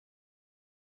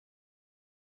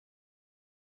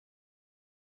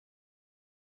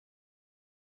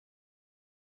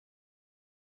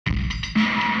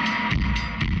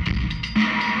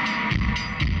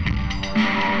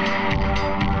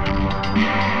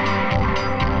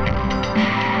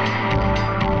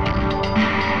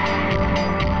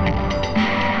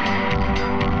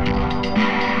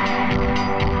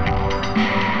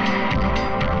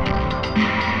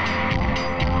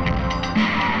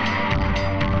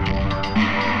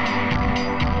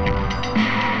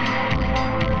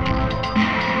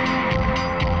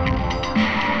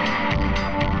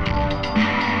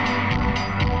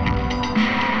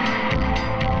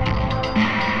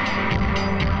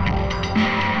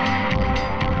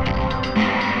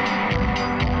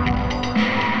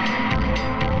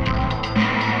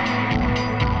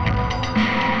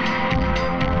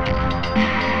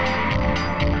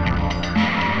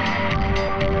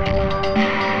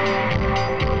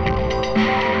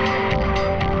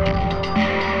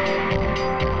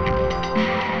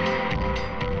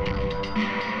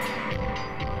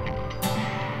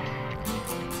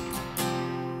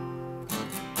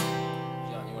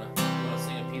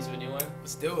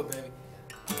Let's do it, baby.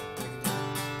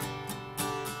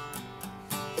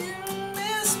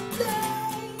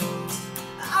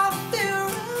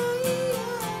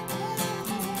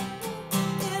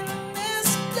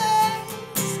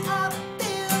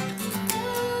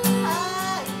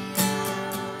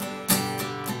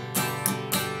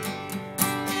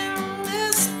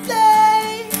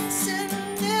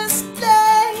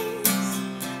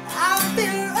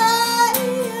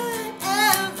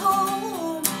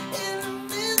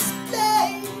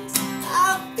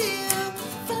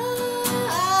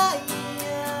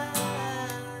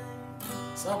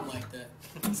 Something like that.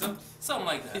 Something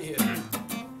like that. Yeah.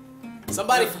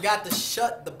 Somebody forgot to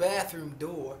shut the bathroom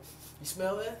door. You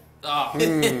smell that? Oh.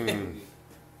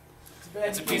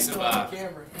 It's a piece of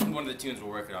camera. one of the tunes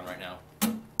we're working on right now.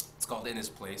 It's called In His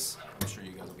Place. I'm sure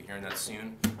you guys will be hearing that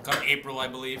soon. Come April, I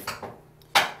believe.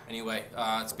 Anyway,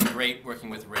 it's been great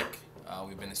working with Rick.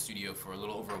 We've been in the studio for a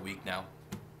little over a week now.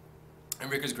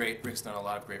 And Rick is great. Rick's done a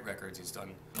lot of great records. He's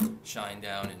done Shine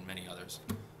Down and many others.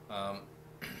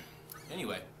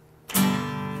 Anyway,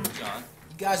 John.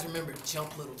 You guys remember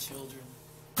Jump Little Children?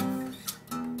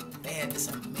 They had this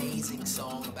amazing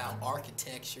song about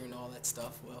architecture and all that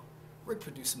stuff. Well, Rick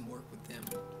produced some work with them.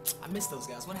 I miss those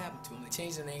guys. What happened to them? They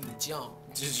changed their name to Jump.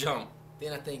 Just Jump.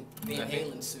 Then I think Van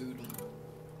Halen sued them.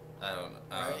 I don't know.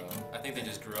 I think they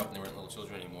just grew up and they weren't little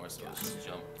children anymore, so it's just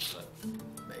Jump. But.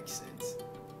 Makes sense.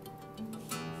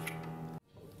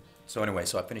 So anyway,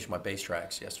 I finished my bass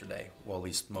tracks yesterday. Well, at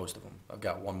least most of them. I've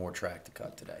got one more track to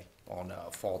cut today on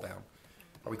Fall Down.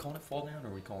 Are we calling it Fall Down, or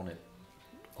are we calling it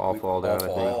All Fall Down?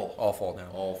 All Fall Down.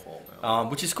 All Fall Down.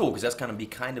 Which is cool because that's going to be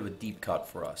kind of a deep cut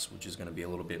for us, which is going to be a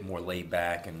little bit more laid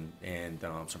back and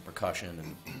some percussion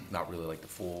and not really like the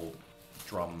full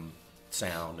drum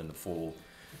sound and the full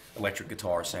electric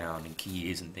guitar sound and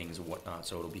keys and things and whatnot.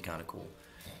 So it'll be kind of cool.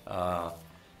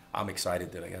 I'm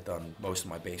excited that I got done most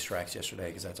of my bass tracks yesterday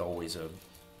because that's always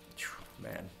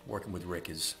man, working with Rick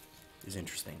is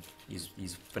interesting.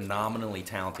 He's phenomenally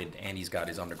talented and he's got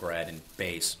his undergrad in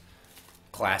bass,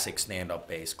 classic stand-up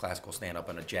bass, classical stand-up,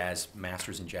 and a jazz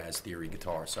master's in jazz theory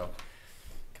guitar. So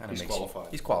kind of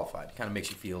he's qualified. Kind of makes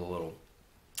you feel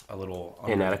a little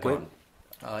inadequate.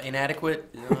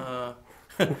 Inadequate.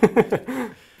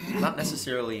 Not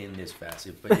necessarily in this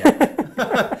facet, but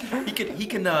yeah, he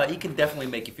can definitely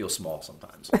make you feel small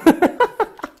sometimes.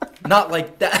 Not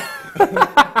like that.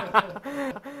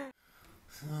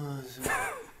 It's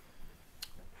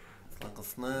like a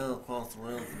snail across the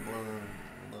reservoir.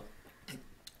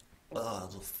 I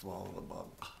just swallowed a bug.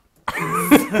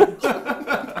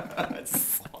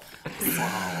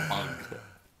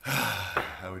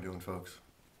 How we doing, folks?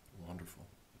 Wonderful.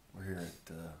 We're here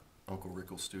at Uncle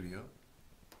Rickle's studio.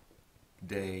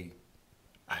 Day,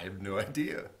 I have no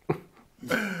idea.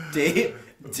 Day.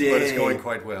 But it's going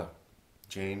quite well.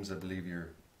 James, I believe you're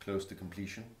close to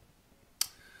completion.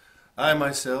 I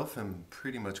myself am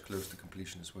pretty much close to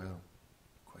completion as well.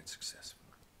 Quite successful.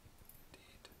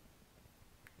 Indeed.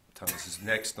 Thomas is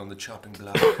next on the chopping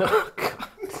block.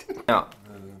 Now,